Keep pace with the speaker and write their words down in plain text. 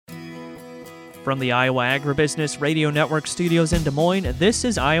From the Iowa Agribusiness Radio Network studios in Des Moines, this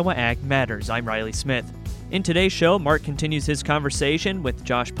is Iowa Ag Matters. I'm Riley Smith. In today's show, Mark continues his conversation with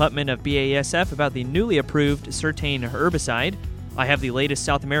Josh Putman of BASF about the newly approved Surtain herbicide. I have the latest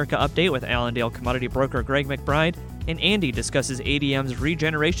South America update with Allendale commodity broker Greg McBride, and Andy discusses ADM's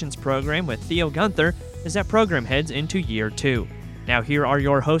Regenerations program with Theo Gunther as that program heads into year 2. Now here are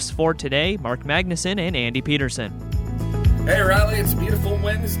your hosts for today, Mark Magnuson and Andy Peterson. Hey Riley, it's a beautiful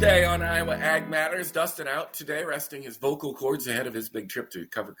Wednesday on Iowa Ag Matters. Dustin out today, resting his vocal cords ahead of his big trip to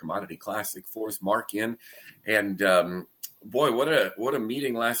cover Commodity Classic for us. Mark in, and boy, what a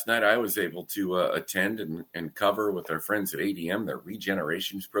meeting last night I was able to attend and cover with our friends at ADM, their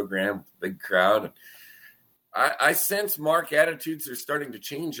Regenerations program, big crowd. I sense, Mark, attitudes are starting to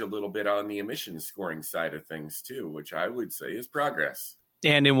change a little bit on the emissions scoring side of things too, which I would say is progress.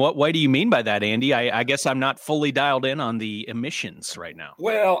 And in what way do you mean by that, Andy? I guess I'm not fully dialed in on the emissions right now.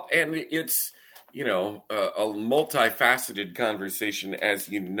 Well, and it's, a multifaceted conversation, as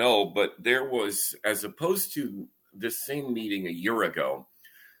you know, but there was, as opposed to this same meeting a year ago,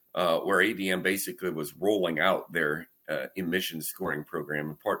 where ADM basically was rolling out their emission scoring program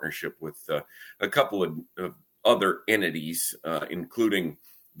in partnership with a couple of other entities, including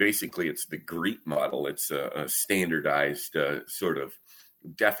basically it's the GREET model. It's a standardized sort of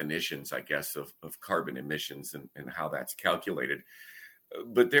definitions, I guess, of carbon emissions and how that's calculated.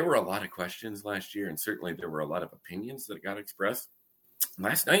 But there were a lot of questions last year, and certainly there were a lot of opinions that got expressed.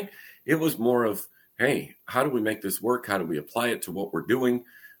 Last night, it was more of, hey, how do we make this work? How do we apply it to what we're doing?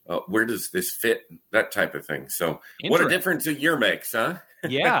 Where does this fit? That type of thing. So what a difference a year makes, huh?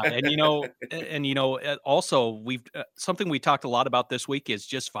 Yeah. And, also we've something we talked a lot about this week is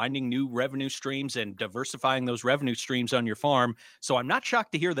just finding new revenue streams and diversifying those revenue streams on your farm. So I'm not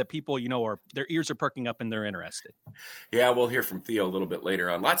shocked to hear that people, their ears are perking up and they're interested. Yeah, we'll hear from Theo a little bit later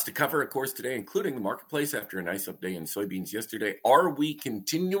on. Lots to cover, of course, today, including the marketplace after a nice up day in soybeans yesterday. Are we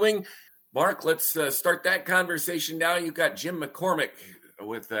continuing? Mark, let's start that conversation now. You've got Jim McCormick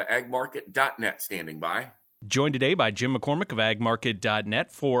with agmarket.net standing by. Joined today by Jim McCormick of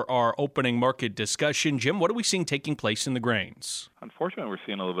agmarket.net for our opening market discussion. Jim, what are we seeing taking place in the grains? Unfortunately, we're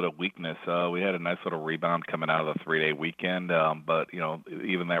seeing a little bit of weakness. We had a nice little rebound coming out of the 3-day weekend, but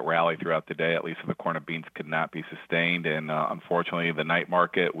even that rally throughout the day, at least for the corn and beans, could not be sustained. And unfortunately, the night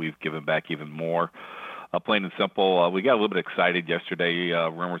market, we've given back even more. Plain and simple, we got a little bit excited yesterday.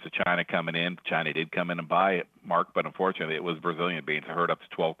 Rumors of China coming in. China did come in and buy it, Mark, but unfortunately it was Brazilian beans. I heard up to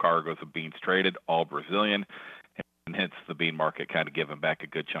 12 cargoes of beans traded, all Brazilian, and hence the bean market kind of giving back a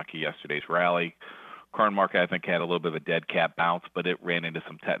good chunk of yesterday's rally. Corn market, I think, had a little bit of a dead cat bounce, but it ran into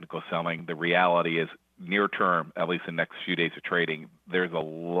some technical selling. The reality is near term, at least the next few days of trading, there's a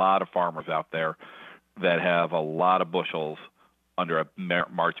lot of farmers out there that have a lot of bushels under a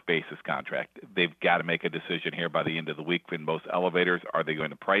March basis contract. They've got to make a decision here by the end of the week in most elevators. Are they going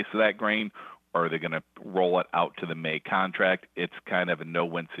to price that grain, or are they going to roll it out to the May contract? It's kind of a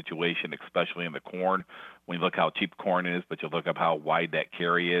no-win situation, especially in the corn. When you look how cheap corn is, but you look up how wide that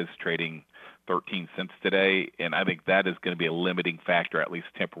carry is, trading 13 cents today, and I think that is going to be a limiting factor, at least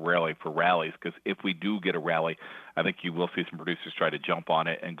temporarily, for rallies, because if we do get a rally, I think you will see some producers try to jump on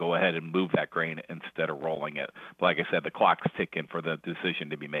it and go ahead and move that grain instead of rolling it. But like I said, the clock's ticking for the decision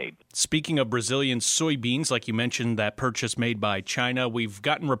to be made. Speaking of Brazilian soybeans, like you mentioned, that purchase made by China, we've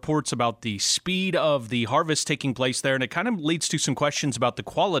gotten reports about the speed of the harvest taking place there, and it kind of leads to some questions about the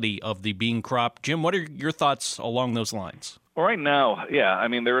quality of the bean crop. Jim, what are your thoughts along those lines? Well, right now,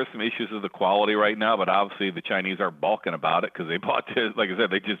 there are some issues with the quality right now, but obviously the Chinese are balking about it because they bought, like I said,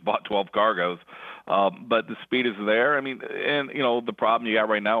 they just bought 12 cargoes. But the speed is there. The problem you got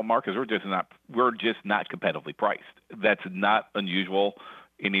right now, Mark, is we're just not competitively priced. That's not unusual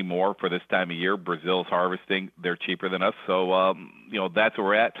anymore for this time of year. Brazil's harvesting; they're cheaper than us, so that's where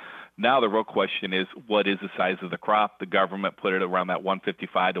we're at. Now the real question is, what is the size of the crop? The government put it around that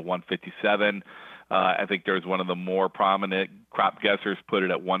 155 to 157. I think there's one of the more prominent crop guessers put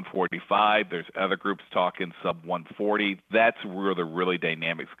it at 145. There's other groups talking sub 140. That's where the really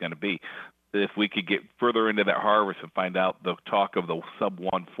dynamic's going to be. If we could get further into that harvest and find out the talk of the sub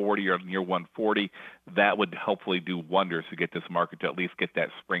 140 or near 140, that would hopefully do wonders to get this market to at least get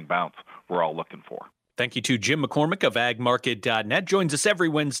that spring bounce we're all looking for. Thank you to Jim McCormick of agmarket.net. Joins us every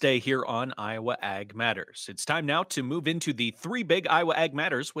Wednesday here on Iowa Ag Matters. It's time now to move into the 3 big Iowa Ag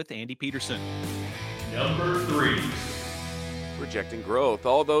Matters with Andy Peterson. Number 3. projecting growth,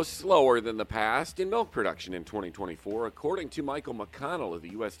 although slower than the past, in milk production in 2024, according to Michael McConnell of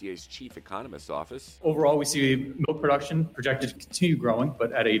the USDA's Chief Economist's Office. Overall, we see milk production projected to continue growing,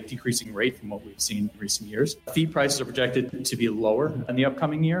 but at a decreasing rate from what we've seen in recent years. Feed prices are projected to be lower in the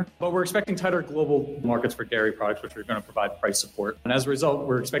upcoming year, but we're expecting tighter global markets for dairy products, which are going to provide price support. And as a result,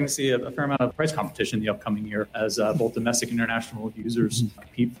 we're expecting to see a fair amount of price competition in the upcoming year as both domestic and international users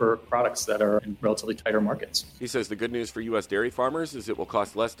compete for products that are in relatively tighter markets. He says the good news for U.S. dairy farmers is it will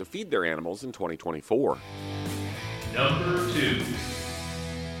cost less to feed their animals in 2024. Number 2.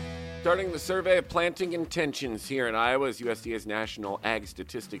 Starting the survey of planting intentions here in Iowa is USDA's National Ag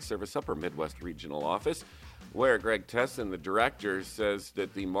Statistics Service Upper Midwest Regional Office, where Greg Tesson, the director, says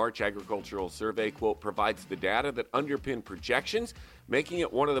that the March Agricultural Survey, quote, provides the data that underpin projections, making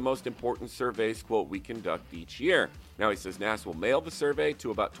it one of the most important surveys, quote, we conduct each year. Now, he says NASS will mail the survey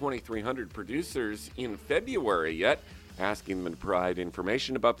to about 2,300 producers in February yet, asking them to provide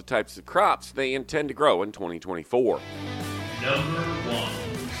information about the types of crops they intend to grow in 2024. Number 1.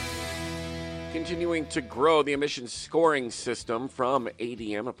 Continuing to grow the emissions scoring system from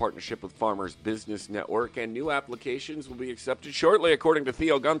ADM, a partnership with Farmers Business Network, and new applications will be accepted shortly, according to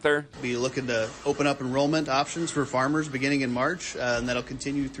Theo Gunther. Be looking to open up enrollment options for farmers beginning in March, and that'll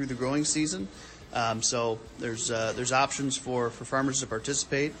continue through the growing season. So there's options for farmers to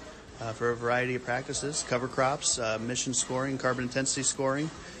participate for a variety of practices, cover crops, emission scoring, carbon intensity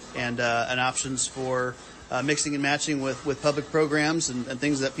scoring, and options for mixing and matching with public programs and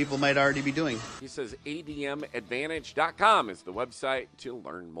things that people might already be doing. He says admadvantage.com is the website to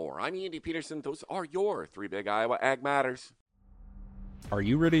learn more. I'm Andy Peterson. Those are your 3 Big Iowa Ag Matters. Are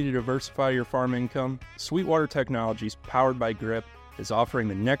you ready to diversify your farm income? Sweetwater Technologies, powered by GRIP, is offering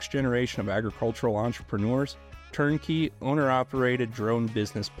the next generation of agricultural entrepreneurs turnkey, owner-operated drone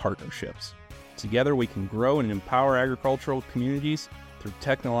business partnerships. Together we can grow and empower agricultural communities through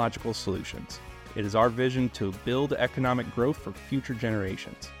technological solutions. It is our vision to build economic growth for future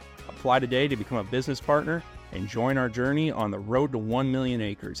generations. Apply today to become a business partner and join our journey on the road to 1 million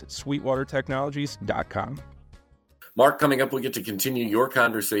acres at sweetwatertechnologies.com. Mark, coming up, we'll get to continue your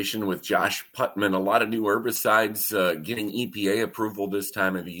conversation with Josh Putman. A lot of new herbicides getting EPA approval this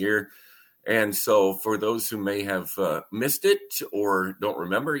time of the year. And so for those who may have missed it or don't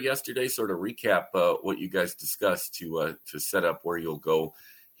remember yesterday, sort of recap what you guys discussed to set up where you'll go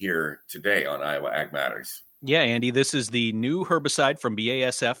here today on Iowa Ag Matters. Yeah, Andy, this is the new herbicide from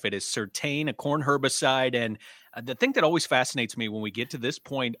BASF. It is Surtain, a corn herbicide. And the thing that always fascinates me when we get to this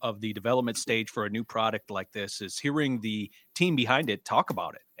point of the development stage for a new product like this is hearing the team behind it talk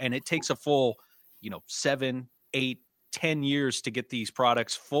about it. And it takes a full, 7, 8, 10 years to get these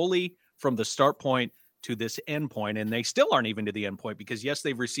products fully from the start point to this end point. And they still aren't even to the end point because, yes,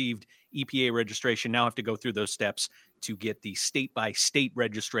 they've received EPA registration, now have to go through those steps to get the state-by-state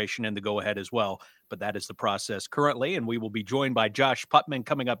registration and the go-ahead as well. But that is the process currently, and we will be joined by Josh Putman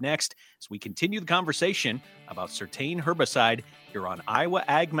coming up next as we continue the conversation about Surtain herbicide here on Iowa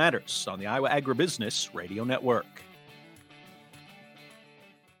Ag Matters on the Iowa Agribusiness Radio Network.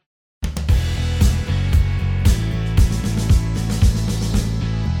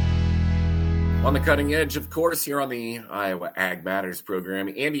 On the cutting edge, of course, here on the Iowa Ag Matters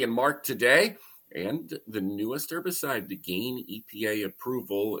program, Andy and Mark today. And the newest herbicide to gain EPA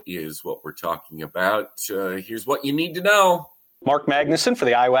approval is what we're talking about. Here's what you need to know. Mark Magnuson for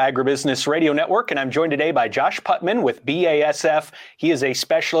the Iowa Agribusiness Radio Network, and I'm joined today by Josh Putman with BASF. He is a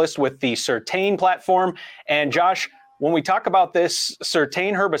specialist with the Surtain platform. And Josh, when we talk about this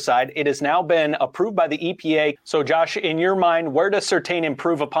Surtain herbicide, it has now been approved by the EPA. So Josh, in your mind, where does Surtain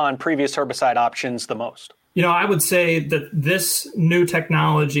improve upon previous herbicide options the most? I would say that this new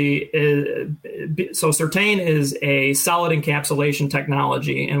technology so Surtain is a solid encapsulation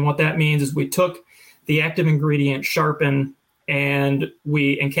technology. And what that means is we took the active ingredient Sharpen and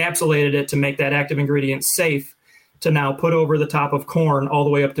we encapsulated it to make that active ingredient safe to now put over the top of corn all the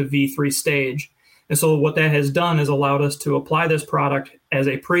way up to V3 stage. And so what that has done is allowed us to apply this product as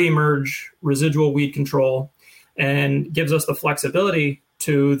a pre-emerge residual weed control and gives us the flexibility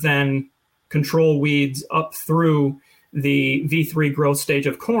to then control weeds up through the V3 growth stage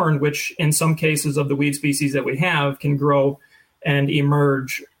of corn, which in some cases of the weed species that we have can grow and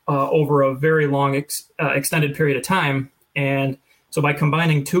emerge over a very long extended period of time. And so by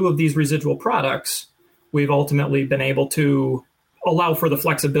combining two of these residual products, we've ultimately been able to allow for the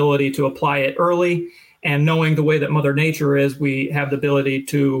flexibility to apply it early. And knowing the way that Mother Nature is, we have the ability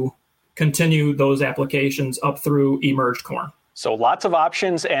to continue those applications up through emerged corn. So lots of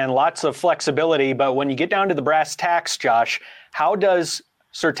options and lots of flexibility, but when you get down to the brass tacks, Josh, how does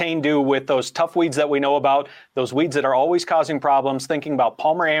Surtain do with those tough weeds that we know about, those weeds that are always causing problems, thinking about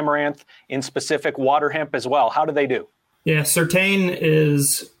Palmer amaranth, in specific water hemp as well? How do they do? Yeah, Surtain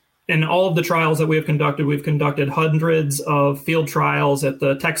is, in all of the trials that we've conducted hundreds of field trials at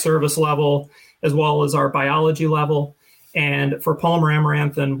the tech service level, as well as our biology level. And for Palmer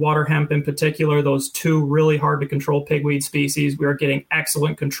amaranth and water hemp in particular, those two really hard to control pigweed species, we are getting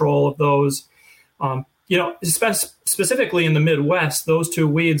excellent control of those. Specifically in the Midwest, those two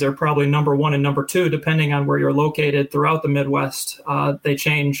weeds are probably number one and number two, depending on where you're located throughout the Midwest. They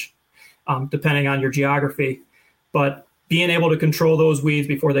change depending on your geography. But being able to control those weeds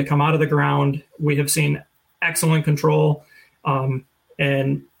before they come out of the ground, we have seen excellent control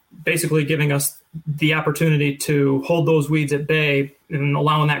and basically giving us the opportunity to hold those weeds at bay and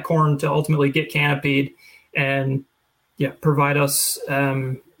allowing that corn to ultimately get canopied and provide us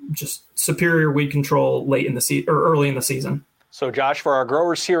just superior weed control late in the season or early in the season. So Josh, for our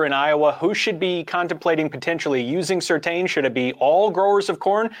growers here in Iowa, who should be contemplating potentially using Surtain? Should it be all growers of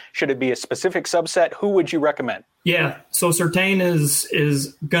corn? Should it be a specific subset? Who would you recommend? Yeah, so Surtain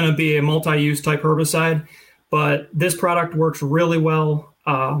is going to be a multi-use type herbicide, but this product works really well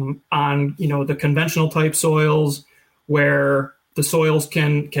on the conventional type soils where the soils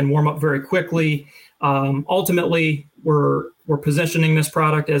can warm up very quickly. Ultimately, we're positioning this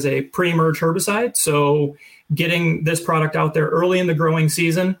product as a pre-emerge herbicide. So getting this product out there early in the growing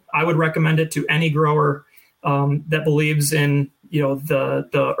season, I would recommend it to any grower that believes in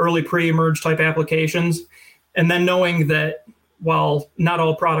the early pre-emerge type applications. And then knowing that while not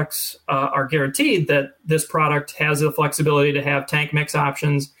all products are guaranteed, that this product has the flexibility to have tank mix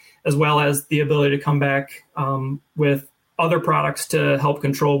options, as well as the ability to come back with other products to help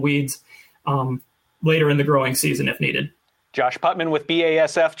control weeds later in the growing season if needed. Josh Putman with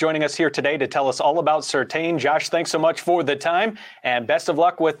BASF joining us here today to tell us all about Surtain. Josh, thanks so much for the time and best of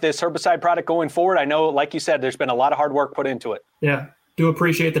luck with this herbicide product going forward. I know, like you said, there's been a lot of hard work put into it. Yeah, do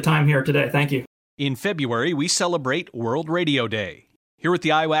appreciate the time here today. Thank you. In February, we celebrate World Radio Day. Here at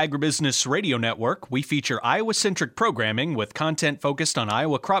the Iowa Agribusiness Radio Network, we feature Iowa-centric programming with content focused on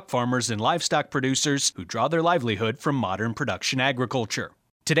Iowa crop farmers and livestock producers who draw their livelihood from modern production agriculture.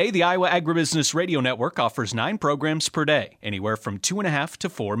 Today, the Iowa Agribusiness Radio Network offers 9 programs per day, anywhere from 2.5 to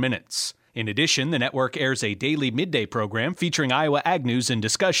 4 minutes. In addition, the network airs a daily midday program featuring Iowa ag news and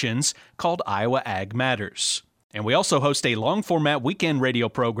discussions called Iowa Ag Matters. And we also host a long-format weekend radio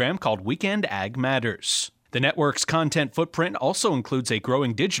program called Weekend Ag Matters. The network's content footprint also includes a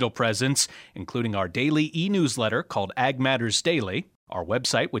growing digital presence, including our daily e-newsletter called Ag Matters Daily, our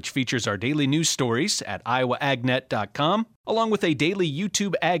website, which features our daily news stories at iowaagnet.com, along with a daily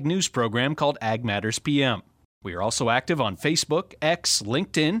YouTube ag news program called Ag Matters PM. We are also active on Facebook, X,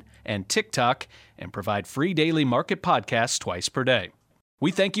 LinkedIn, and TikTok, and provide free daily market podcasts twice per day. We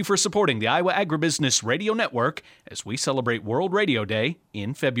thank you for supporting the Iowa Agribusiness Radio Network as we celebrate World Radio Day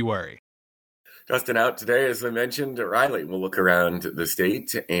in February. Justin out today, as I mentioned. Riley will look around the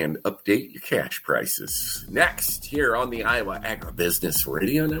state and update your cash prices. Next, here on the Iowa Agribusiness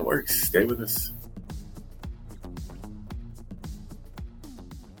Radio Network. Stay with us.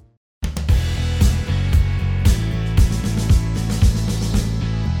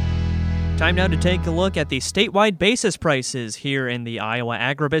 Time now to take a look at the statewide basis prices here in the Iowa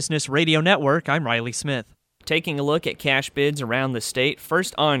Agribusiness Radio Network. I'm Riley Smith. Taking a look at cash bids around the state.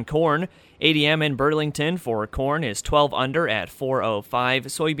 First on corn, ADM in Burlington for corn is 12 under at $4.05.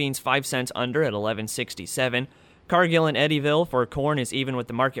 Soybeans 5 cents under at $11.67. Cargill in Eddyville for corn is even with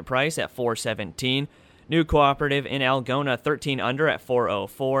the market price at $4.17. New Cooperative in Algona 13 under at $4.04.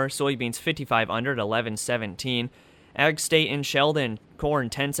 Soybeans 55 under at $11.17. Ag State in Sheldon, corn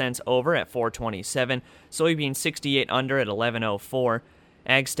 10 cents over at $4.27. Soybeans 68 under at $11.04.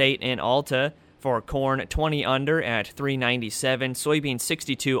 Ag State in Alta for corn 20 under at $3.97. Soybeans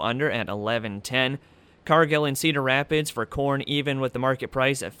 62 under at $11.10. Cargill in Cedar Rapids for corn even with the market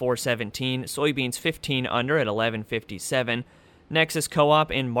price at $4.17. Soybeans 15 under at $11.57. Nexus Co-op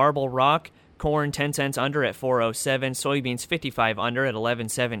in Marble Rock, corn 10 cents under at $4.07. Soybeans 55 under at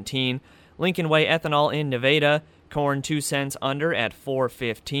 $11.17. Lincoln Way Ethanol in Nevada, corn 2 cents under at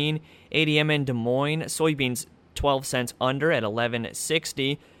 $4.15. ADM in Des Moines, soybeans 12 cents under at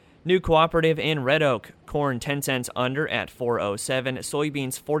 $11.60. New Cooperative in Red Oak, corn 10 cents under at $4.07.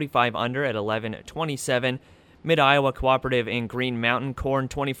 Soybeans 45 under at $11.27. Mid-Iowa Cooperative in Green Mountain, corn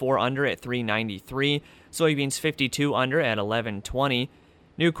 24 under at $3.93. Soybeans 52 under at $11.20.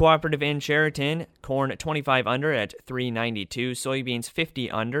 New Cooperative in Sheraton, corn 25 under at $3.92. Soybeans 50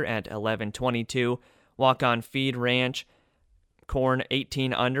 under at $11.22. Walk-On Feed Ranch, corn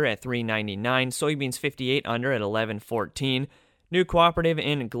 18 under at $3.99. Soybeans 58 under at $11.14. New Cooperative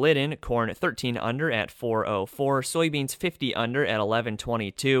in Glidden, corn 13 under at $4.04, soybeans 50 under at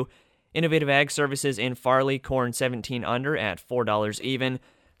 $11.22. Innovative Ag Services in Farley, corn 17 under at $4 even,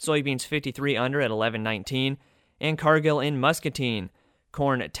 soybeans 53 under at $11.19. And Cargill in Muscatine,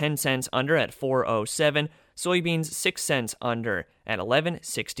 corn 10 cents under at $4.07, soybeans 6 cents under at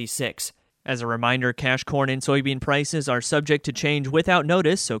 $11.66. As a reminder, cash corn and soybean prices are subject to change without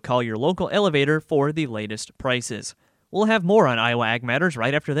notice, so call your local elevator for the latest prices. We'll have more on Iowa Ag Matters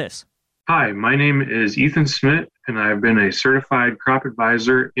right after this. Hi, my name is Ethan Smith, and I've been a certified crop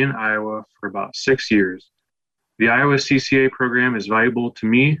advisor in Iowa for about 6 years. The Iowa CCA program is valuable to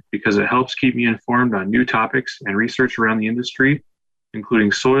me because it helps keep me informed on new topics and research around the industry,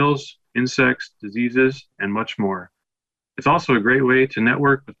 including soils, insects, diseases, and much more. It's also a great way to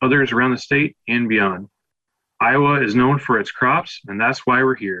network with others around the state and beyond. Iowa is known for its crops, and that's why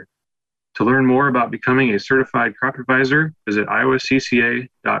we're here. To learn more about becoming a certified crop advisor, visit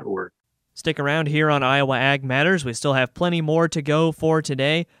iowacca.org. Stick around here on Iowa Ag Matters. We still have plenty more to go for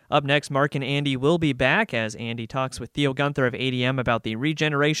today. Up next, Mark and Andy will be back as Andy talks with Theo Gunther of ADM about the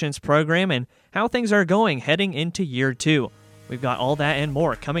Regenerations program and how things are going heading into year 2. We've got all that and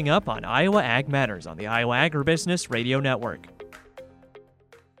more coming up on Iowa Ag Matters on the Iowa Agribusiness Radio Network.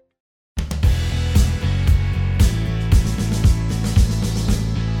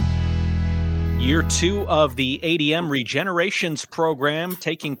 Year 2 of the ADM Regenerations program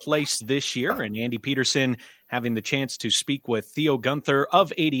taking place this year, and Andy Peterson having the chance to speak with Theo Gunther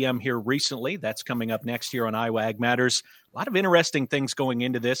of ADM here recently. That's coming up next year on Iowa Ag Matters. A lot of interesting things going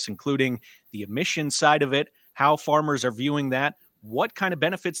into this, including the emissions side of it, how farmers are viewing that, what kind of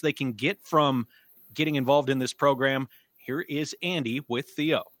benefits they can get from getting involved in this program. Here is Andy with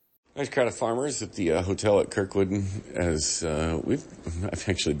Theo. Nice crowd of farmers at the hotel at Kirkwood. I've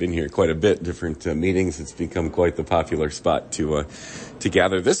actually been here quite a bit, different meetings. It's become quite the popular spot to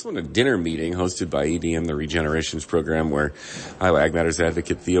gather. This one, a dinner meeting hosted by ADM, the Regenerations program, where Iowa Ag Matters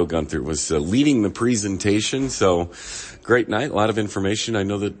advocate Theo Gunther was leading the presentation. So great night, a lot of information. I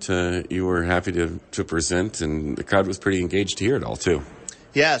know that you were happy to present, and the crowd was pretty engaged to hear it all too.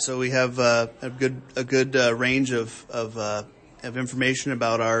 Yeah, so we have a good range of information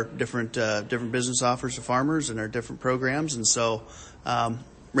about our different business offers to farmers and our different programs, and so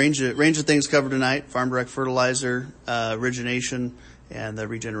range of things covered tonight: farm direct fertilizer, origination, and the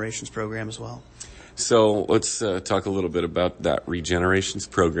Regenerations program as well. So let's talk a little bit about that Regenerations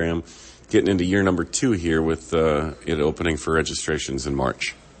program, getting into year number 2 here with it opening for registrations in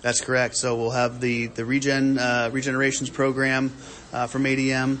March. That's correct. So we'll have the Regenerations program from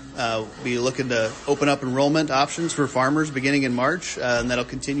ADM. Be looking to open up enrollment options for farmers beginning in March, and that'll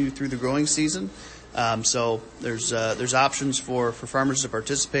continue through the growing season. So there's options for farmers to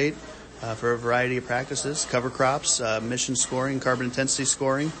participate for a variety of practices: cover crops, emission scoring, carbon intensity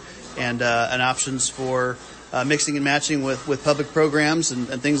scoring, and options for mixing and matching with public programs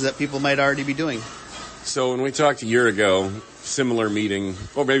and things that people might already be doing. So when we talked a year ago, similar meeting,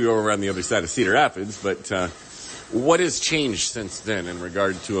 or maybe over on the other side of Cedar Rapids, but what has changed since then in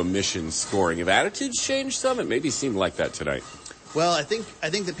regard to emission scoring? Have attitudes changed some? It maybe seemed like that tonight. Well, I think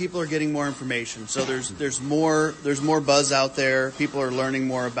that people are getting more information. So there's more buzz out there. People are learning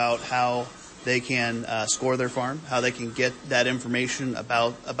more about how they can score their farm, how they can get that information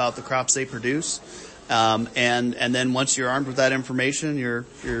about the crops they produce. And then once you're armed with that information, you're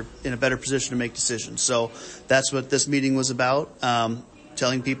in a better position to make decisions. So that's what this meeting was about,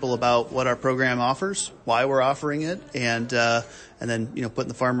 telling people about what our program offers, why we're offering it, and then putting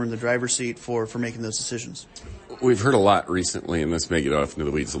the farmer in the driver's seat for making those decisions. We've heard a lot recently, and this may get off into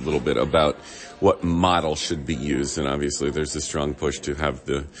the weeds a little bit, about what model should be used. And obviously there's a strong push to have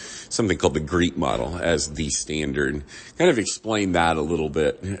something called the GREET model as the standard. Kind of explain that a little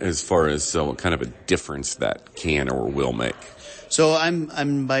bit as far as what kind of a difference that can or will make. So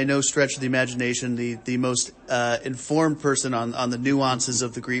I'm by no stretch of the imagination the most informed person on the nuances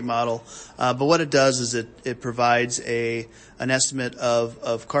of the GREET model. But what it does is it provides an estimate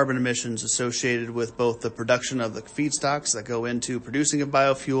of carbon emissions associated with both the production of the feedstocks that go into producing a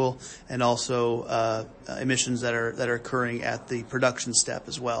biofuel and also emissions that are occurring at the production step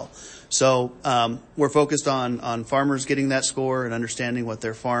as well. So we're focused on farmers getting that score and understanding what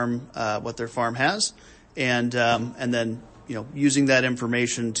their farm has, and then using that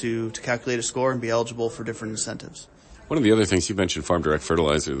information to calculate a score and be eligible for different incentives. One of the other things you mentioned, farm direct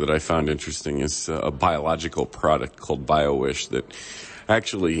fertilizer, that I found interesting is a biological product called BioWish that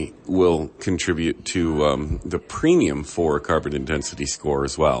actually will contribute to the premium for carbon intensity score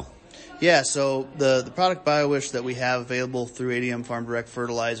as well. Yeah, so the product BioWish that we have available through ADM Farm Direct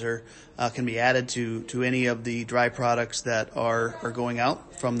Fertilizer can be added to any of the dry products that are going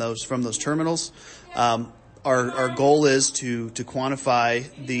out from those terminals. Our goal is to quantify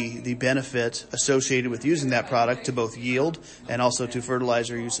the benefit associated with using that product to both yield and also to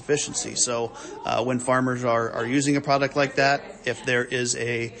fertilizer use efficiency. So when farmers are using a product like that, if there is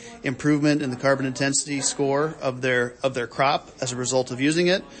a improvement in the carbon intensity score of their crop as a result of using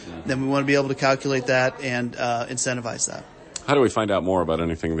it, then we want to be able to calculate that and incentivize that. How do we find out more about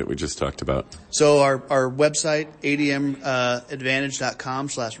anything that we just talked about? So our website,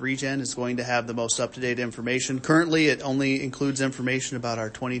 admadvantage.com/regen, is going to have the most up-to-date information. Currently, it only includes information about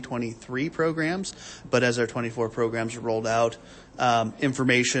our 2023 programs, but as our 24 programs are rolled out,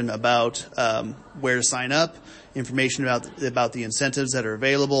 information about where to sign up, information about the incentives that are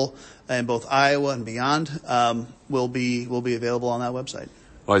available in both Iowa and beyond will be available on that website.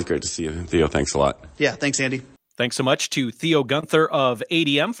 Always great to see you, Theo. Thanks a lot. Yeah, thanks, Andy. Thanks so much to Theo Gunther of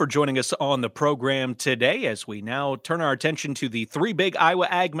ADM for joining us on the program today. As we now turn our attention to the three big Iowa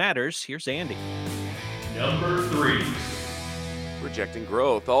Ag Matters, here's Andy. Number 3. Projecting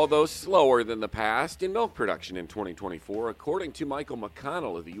growth, although slower than the past, in milk production in 2024, according to Michael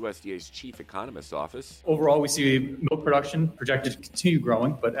McConnell of the USDA's Chief Economist Office. Overall, we see milk production projected to continue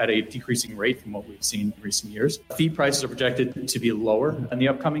growing, but at a decreasing rate from what we've seen in recent years. Feed prices are projected to be lower in the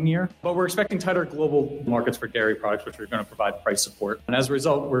upcoming year, but we're expecting tighter global markets for dairy products, which are going to provide price support. And as a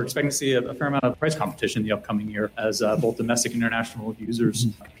result, we're expecting to see a fair amount of price competition in the upcoming year as both domestic and international users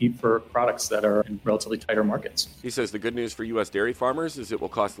compete for products that are in relatively tighter markets. He says the good news for U.S. dairy farmers is it will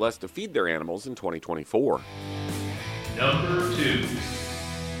cost less to feed their animals in 2024. Number 2.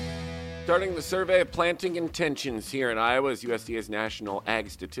 Starting the survey of planting intentions here in Iowa is USDA's National Ag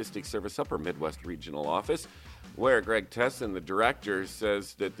Statistics Service Upper Midwest Regional Office, where Greg Tesson, the director,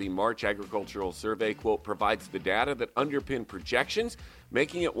 says that the March agricultural survey, quote, provides the data that underpin projections,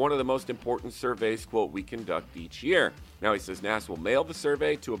 making it one of the most important surveys, quote, we conduct each year. Now, he says NASS will mail the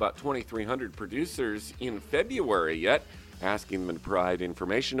survey to about 2,300 producers in February yet, asking them to provide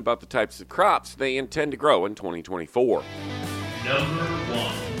information about the types of crops they intend to grow in 2024. Number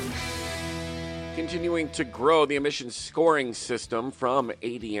 1. Continuing to grow the emissions scoring system from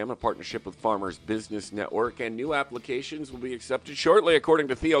ADM, a partnership with Farmers Business Network, and new applications will be accepted shortly, according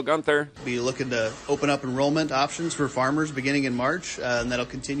to Theo Gunther. Be looking to open up enrollment options for farmers beginning in March, and that'll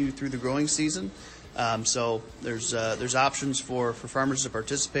continue through the growing season. So there's options for farmers to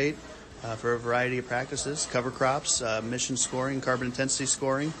participate for a variety of practices, cover crops, emission scoring, carbon intensity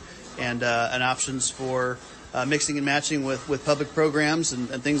scoring, and options for mixing and matching with public programs and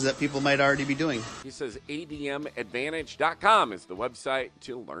things that people might already be doing. He says admadvantage.com is the website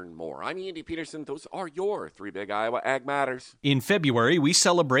to learn more. I'm Andy Peterson. Those are your three big Iowa Ag Matters. In February, we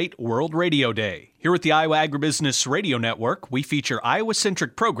celebrate World Radio Day. Here at the Iowa Agribusiness Radio Network, we feature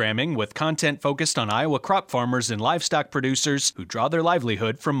Iowa-centric programming with content focused on Iowa crop farmers and livestock producers who draw their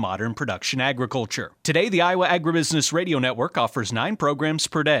livelihood from modern production agriculture. Today, the Iowa Agribusiness Radio Network offers 9 programs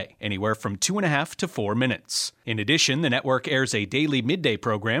per day, anywhere from 2.5 to 4 minutes. In addition, the network airs a daily midday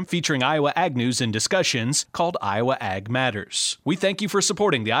program featuring Iowa ag news and discussions called Iowa Ag Matters. We thank you for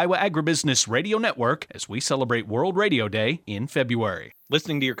supporting the Iowa Agribusiness Radio Network as we celebrate World Radio Day in February.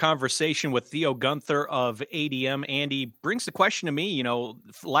 Listening to your conversation with Theo Gunther of ADM, Andy, brings the question to me,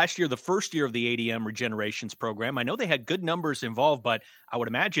 last year, the first year of the ADM Regenerations program, I know they had good numbers involved, but I would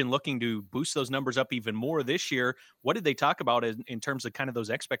imagine looking to boost those numbers up even more this year. What did they talk about in terms of kind of those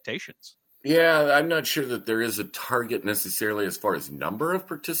expectations? Yeah, I'm not sure that there is a target necessarily as far as number of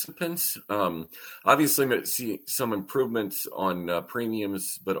participants. Obviously, we see some improvements on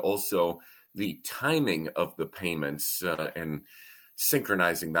premiums, but also the timing of the payments and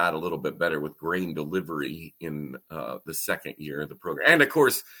synchronizing that a little bit better with grain delivery in the second year of the program. And, of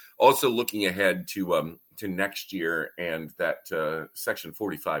course, also looking ahead to next year and that Section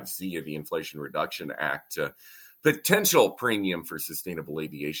 45Z of the Inflation Reduction Act potential premium for sustainable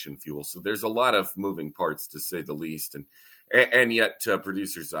aviation fuel. So there's a lot of moving parts, to say the least. And yet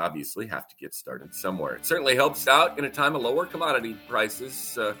producers obviously have to get started somewhere. It certainly helps out in a time of lower commodity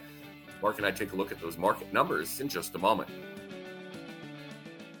prices. Mark and I take a look at those market numbers in just a moment.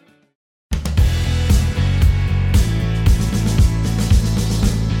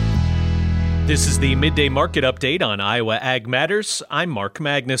 This is the Midday Market Update on Iowa Ag Matters. I'm Mark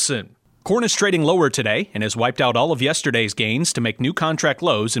Magnuson. Corn is trading lower today and has wiped out all of yesterday's gains to make new contract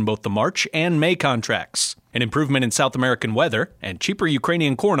lows in both the March and May contracts. An improvement in South American weather and cheaper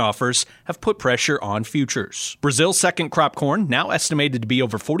Ukrainian corn offers have put pressure on futures. Brazil's second crop corn now estimated to be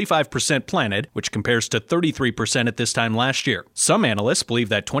over 45% planted, which compares to 33% at this time last year. Some analysts believe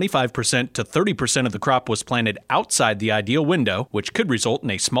that 25% to 30% of the crop was planted outside the ideal window, which could result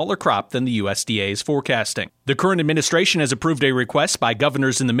in a smaller crop than the USDA is forecasting. The current administration has approved a request by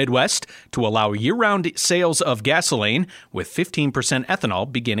governors in the Midwest to allow year-round sales of gasoline with 15%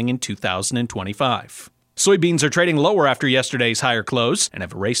 ethanol beginning in 2025. Soybeans are trading lower after yesterday's higher close and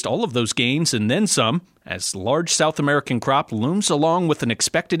have erased all of those gains and then some as the large South American crop looms along with an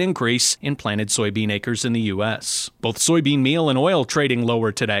expected increase in planted soybean acres in the U.S. Both soybean meal and oil trading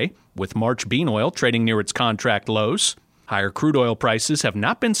lower today, with March bean oil trading near its contract lows. Higher crude oil prices have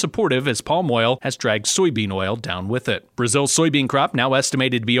not been supportive as palm oil has dragged soybean oil down with it. Brazil's soybean crop now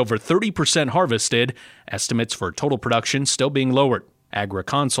estimated to be over 30% harvested, estimates for total production still being lowered.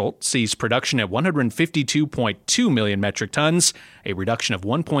 AgriConsult sees production at 152.2 million metric tons, a reduction of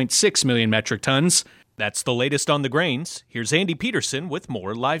 1.6 million metric tons. That's the latest on the grains. Here's Andy Peterson with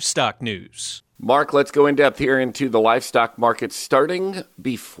more livestock news. Mark, let's go in depth here into the livestock market, starting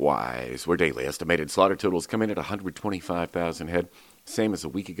beef-wise, where daily estimated slaughter totals come in at 125,000 head, same as a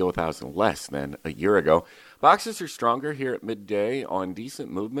week ago, 1,000 less than a year ago. Boxes are stronger here at midday on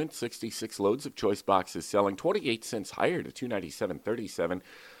decent movement. 66 loads of choice boxes selling 28 cents higher to $297.37.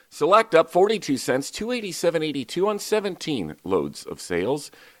 Select up 42 cents, $287.82 on 17 loads of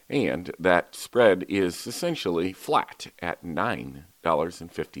sales. And that spread is essentially flat at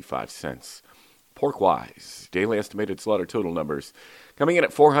 $9.55. Pork-wise, daily estimated slaughter total numbers coming in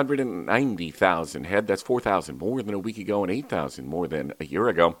at 490,000 head. That's 4,000 more than a week ago and 8,000 more than a year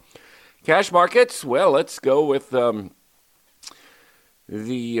ago. Cash markets, well, let's go with the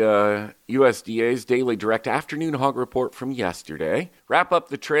USDA's daily direct afternoon hog report from yesterday. Wrap up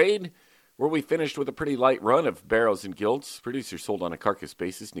the trade where we finished with a pretty light run of barrows and gilts. Producers sold on a carcass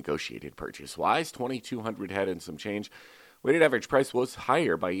basis, negotiated purchase-wise, 2,200 head and some change. Weighted average price was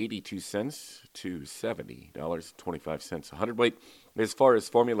higher by 82 cents to $70.25 a hundredweight. As far as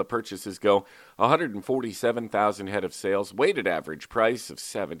formula purchases go, 147,000 head of sales, weighted average price of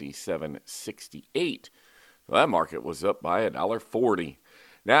 $77.68. Well, that market was up by $1.40.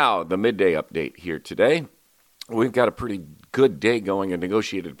 Now, the midday update here today. We've got a pretty good day going in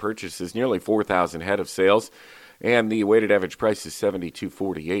negotiated purchases, nearly 4,000 head of sales. And the weighted average price is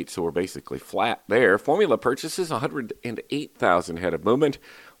 $72.48, so we're basically flat there. Formula purchases, 108,000 head of movement.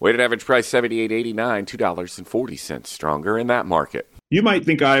 Weighted average price, $78.89, $2.40 stronger in that market. You might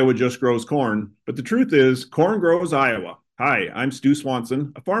think Iowa just grows corn, but the truth is, corn grows Iowa. Hi, I'm Stu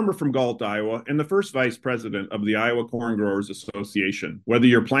Swanson, a farmer from Galt, Iowa, and the first vice president of the Iowa Corn Growers Association. Whether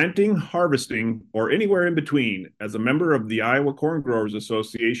you're planting, harvesting, or anywhere in between, as a member of the Iowa Corn Growers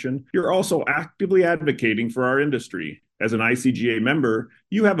Association, you're also actively advocating for our industry. As an ICGA member,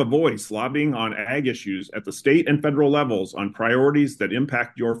 you have a voice lobbying on ag issues at the state and federal levels on priorities that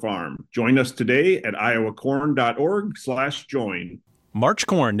impact your farm. Join us today at iowacorn.org/join. March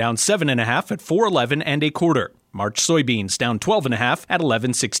corn down 7.5 at $4.11 1/4. March soybeans down 12.5 at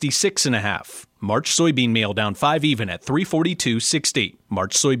 $11.66 March soybean meal down 5 even at $3.4260.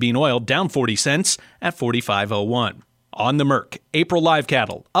 March soybean oil down 40 cents at $45.01. On the Merc, April live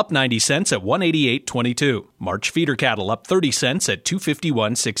cattle up 90 cents at $188.22. March feeder cattle up 30 cents at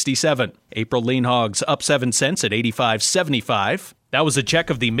 $251.67. April lean hogs up 7 cents at $85.75. That was a check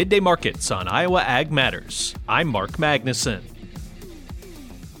of the midday markets on Iowa Ag Matters. I'm Mark Magnuson.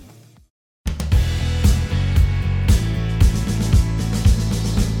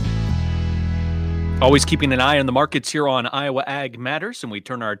 Always keeping an eye on the markets here on Iowa Ag Matters, and we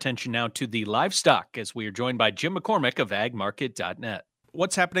turn our attention now to the livestock as we are joined by Jim McCormick of agmarket.net.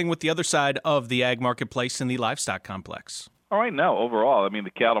 What's happening with the other side of the ag marketplace in the livestock complex? All right, now overall, I mean,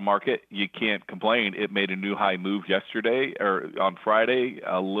 the cattle market, you can't complain. It made a new high move yesterday or on Friday,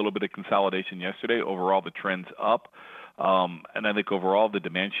 a little bit of consolidation yesterday. Overall, the trend's up. And I think overall the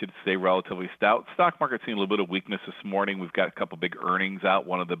demand should stay relatively stout. Stock market's seen a little bit of weakness this morning. We've got a couple big earnings out.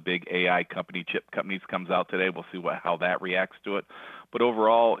 One of the big AI chip companies comes out today. We'll see how that reacts to it. But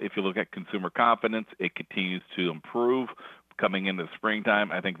overall, if you look at consumer confidence, it continues to improve coming into the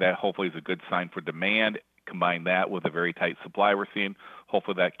springtime. I think that hopefully is a good sign for demand. Combine that with a very tight supply we're seeing.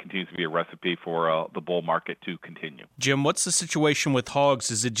 Hopefully that continues to be a recipe for the bull market to continue. Jim, what's the situation with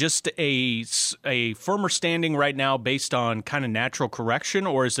hogs? Is it just a firmer standing right now based on kind of natural correction,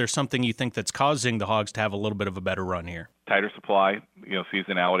 or is there something you think that's causing the hogs to have a little bit of a better run here? tighter supply.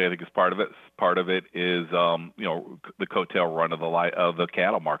 Seasonality I think is part of it. Part of it is the coattail run of the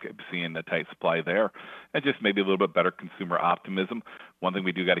cattle market, seeing the tight supply there, and just maybe a little bit better consumer optimism. One thing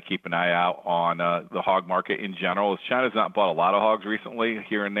we do got to keep an eye out on the hog market in general is China's not bought a lot of hogs recently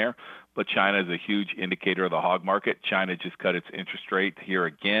here and there, but China is a huge indicator of the hog market. China just cut its interest rate here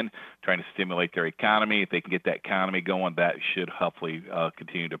again, trying to stimulate their economy. If they can get that economy going, that should hopefully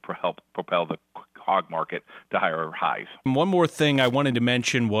continue to help propel the hog market to higher highs. One more thing I wanted to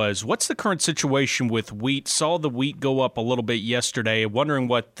mention was, what's the current situation with wheat? Saw the wheat go up a little bit yesterday. Wondering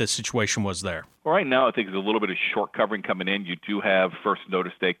what the situation was there. Well, right now, I think there's a little bit of short covering coming in. You do have first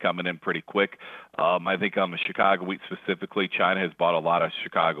notice day coming in pretty quick. I think on the Chicago wheat specifically, China has bought a lot of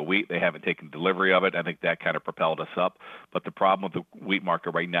Chicago wheat. They haven't taken delivery of it. I think that kind of propelled us up. But the problem with the wheat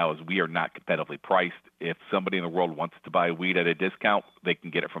market right now is we are not competitively priced. If somebody in the world wants to buy wheat at a discount, they can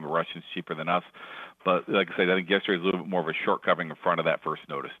get it from the Russians cheaper than us. But like I said, I think yesterday was a little bit more of a short covering in front of that first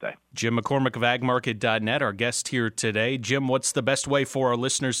notice day. Jim McCormick of agmarket.net, our guest here today. Jim, what's the best way for our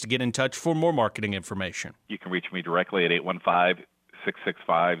listeners to get in touch for more marketing information? You can reach me directly at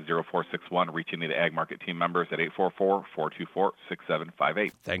 815-665-0461, reaching the Ag Market team members at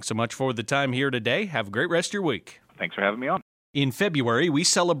 844-424-6758. Thanks so much for the time here today. Have a great rest of your week. Thanks for having me on. In February, we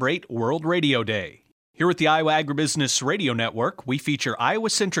celebrate World Radio Day. Here at the Iowa Agribusiness Radio Network, we feature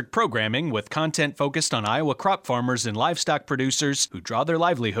Iowa-centric programming with content focused on Iowa crop farmers and livestock producers who draw their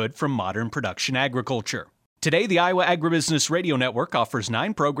livelihood from modern production agriculture. Today, the Iowa Agribusiness Radio Network offers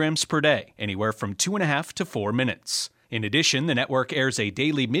 9 programs per day, anywhere from 2.5 to 4 minutes. In addition, the network airs a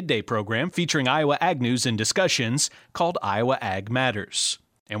daily midday program featuring Iowa ag news and discussions called Iowa Ag Matters.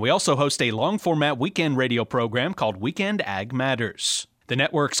 And we also host a long-format weekend radio program called Weekend Ag Matters. The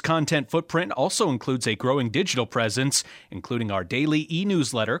network's content footprint also includes a growing digital presence, including our daily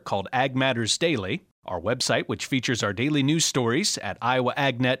e-newsletter called Ag Matters Daily, our website, which features our daily news stories at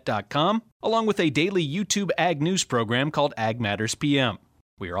iowaagnet.com, along with a daily YouTube ag news program called Ag Matters PM.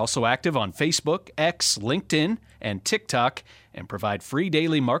 We are also active on Facebook, X, LinkedIn, and TikTok, and provide free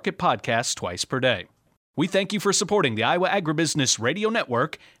daily market podcasts twice per day. We thank you for supporting the Iowa Agribusiness Radio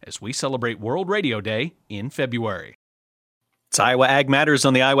Network as we celebrate World Radio Day in February. It's Iowa Ag Matters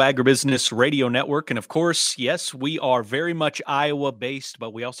on the Iowa Agribusiness Radio Network. And of course, yes, we are very much Iowa-based,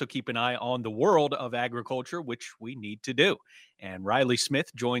 but we also keep an eye on the world of agriculture, which we need to do. And Riley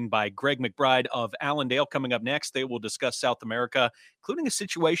Smith, joined by Greg McBride of Allendale, coming up next. They will discuss South America, including a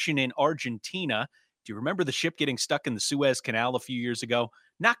situation in Argentina. Do you remember the ship getting stuck in the Suez Canal a few years ago?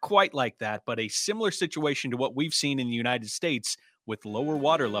 Not quite like that, but a similar situation to what we've seen in the United States, with lower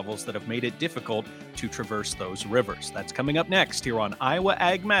water levels that have made it difficult to traverse those rivers. That's coming up next here on Iowa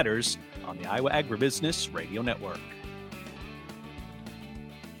Ag Matters on the Iowa Agribusiness Radio Network.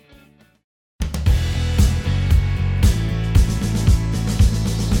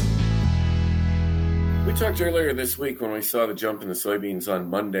 We talked earlier this week when we saw the jump in the soybeans on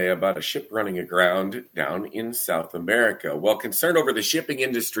Monday about a ship running aground down in South America. Well, concern over the shipping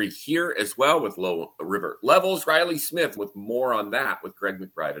industry here as well with low river levels. Riley Smith with more on that with Greg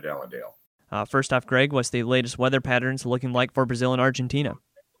McBride at Allendale. First off, Greg, what's the latest weather patterns looking like for Brazil and Argentina?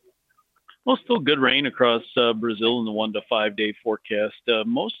 Well, still good rain across Brazil in the 1 to 5 day forecast.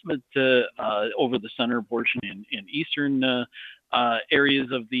 Most of it over the center portion in eastern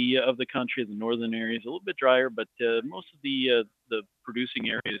areas of the country. The northern areas a little bit drier, but most of the producing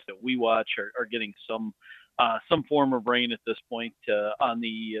areas that we watch are getting some form of rain at this point. On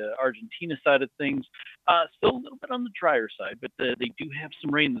the Argentina side of things, still a little bit on the drier side, but they do have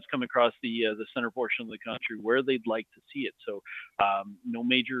some rain that's coming across the center portion of the country where they'd like to see it. So no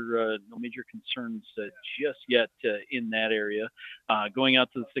major concerns just yet in that area. Going out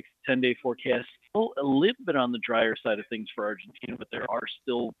to the 6 to 10 day forecast, still a little bit on the drier side of things for Argentina, but there are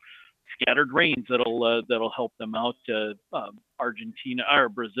still scattered rains that'll help them out. Argentina or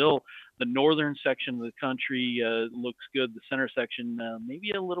Brazil, the northern section of the country looks good. The center section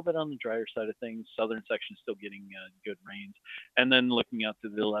maybe a little bit on the drier side of things. Southern section still getting good rains. And then looking out to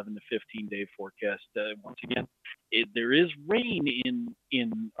the 11 to 15 day forecast, once again, there is rain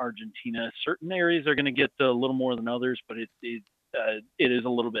in Argentina. Certain areas are going to get a little more than others, but it is a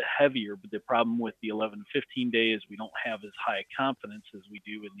little bit heavier. But the problem with the 11 to 15 day is we don't have as high confidence as we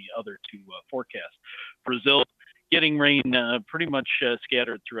do in the other two forecasts. Brazil getting rain pretty much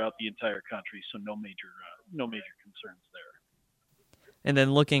scattered throughout the entire country, so no major concerns there. And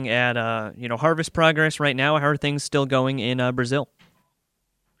then looking at harvest progress right now, how are things still going in Brazil?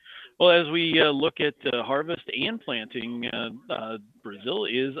 Well, as we look at harvest and planting, Brazil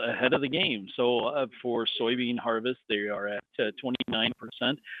is ahead of the game. So for soybean harvest, they are at 29%.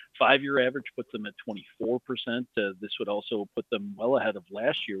 5-year average puts them at 24%. This would also put them well ahead of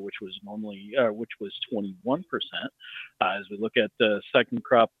last year, which was 21%. As we look at second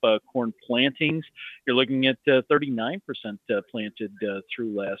crop corn plantings, you're looking at 39% planted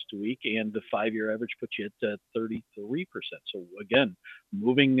through last week, and the 5-year average puts you at 33%. So again,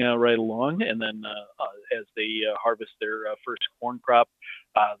 moving right along. And then as they harvest their first corn crop,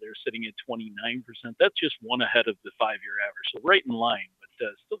 they're sitting at 29%. That's just one ahead of the 5-year average. So right in line, but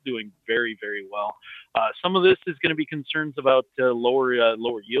still doing very, very well. Some of this is going to be concerns about lower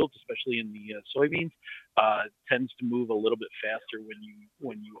yields, especially in the soybeans. Tends to move a little bit faster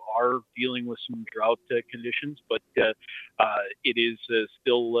when you are dealing with some drought conditions, but it is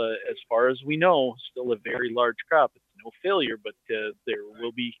still, as far as we know, still a very large crop. It's no failure, but there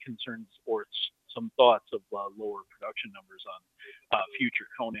will be concerns or some thoughts of lower production numbers on future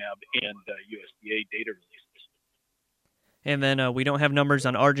CONAB and USDA data releases. And then we don't have numbers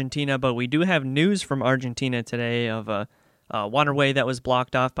on Argentina, but we do have news from Argentina today of a waterway that was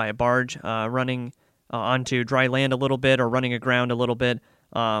blocked off by a barge running onto dry land a little bit or running aground a little bit.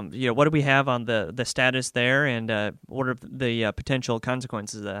 What do we have on the status there, and what are the potential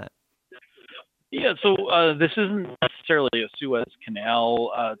consequences of that? Yeah, so this isn't necessarily a Suez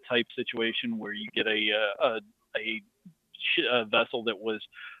Canal type situation where you get a vessel that was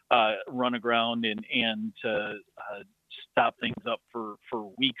run aground and stop things up for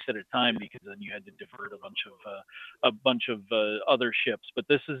weeks at a time, because then you had to divert a bunch of other ships. But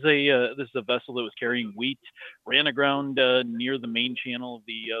this is a vessel that was carrying wheat, ran aground near the main channel of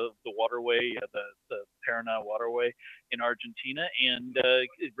the waterway, the Paraná waterway in Argentina, and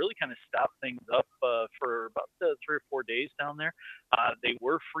it really kind of stopped things up for about 3 or 4 days down there. They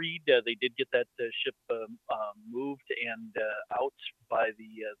were freed. They did get that ship moved and out by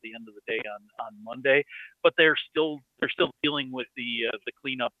the end of the day on Monday, but they're still dealing with the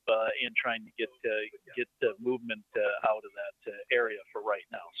cleanup and trying to get the movement out of that area for right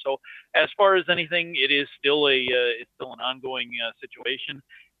now. So as far as anything, it is still an ongoing situation.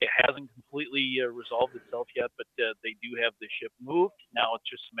 It hasn't completely resolved itself yet, but they do have the ship moved. Now it's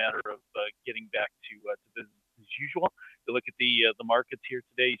just a matter of getting back to business as usual. You look at the markets here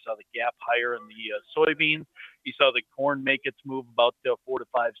today. You saw the gap higher in the soybeans. You saw the corn make its move about 4 to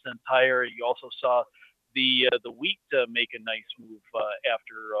 5 cents higher. You also saw the wheat make a nice move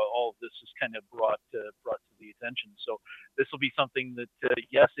after all of this is kind of brought to the attention. So this will be something that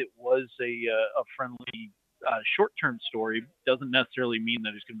yes, it was a friendly short-term story. Doesn't necessarily mean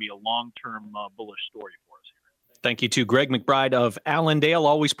that it's going to be a long-term bullish story for us here. Thank you to Greg McBride of Allendale,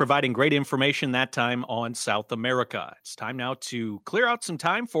 always providing great information, that time on South America. It's time now to clear out some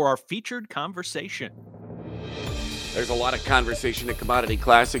time for our featured conversation. There's a lot of conversation at Commodity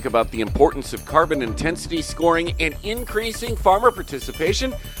Classic about the importance of carbon intensity scoring and increasing farmer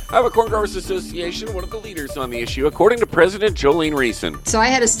participation. Iowa Corn Growers Association, one of the leaders on the issue, according to President Jolene Reeson. So I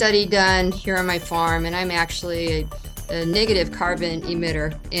had a study done here on my farm, and I'm actually a negative carbon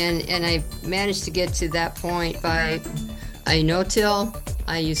emitter, and I managed to get to that point by I no-till,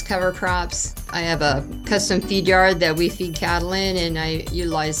 I use cover crops, I have a custom feed yard that we feed cattle in, and I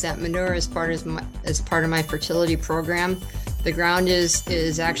utilize that manure as part of my fertility program. The ground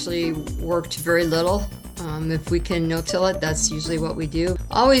is actually worked very little. If we can no-till it, that's usually what we do.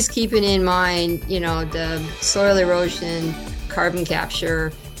 Always keeping in mind, the soil erosion, carbon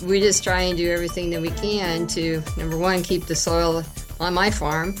capture. We just try and do everything that we can to, number one, keep the soil on my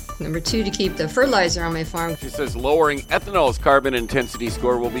farm. Number two, to keep the fertilizer on my farm. She says lowering ethanol's carbon intensity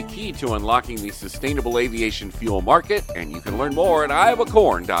score will be key to unlocking the sustainable aviation fuel market, and you can learn more at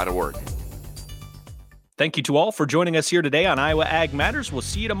iowacorn.org. Thank you to all for joining us here today on Iowa Ag Matters. We'll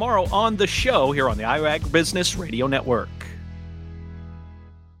see you tomorrow on the show here on the Iowa Agribusiness Radio Network.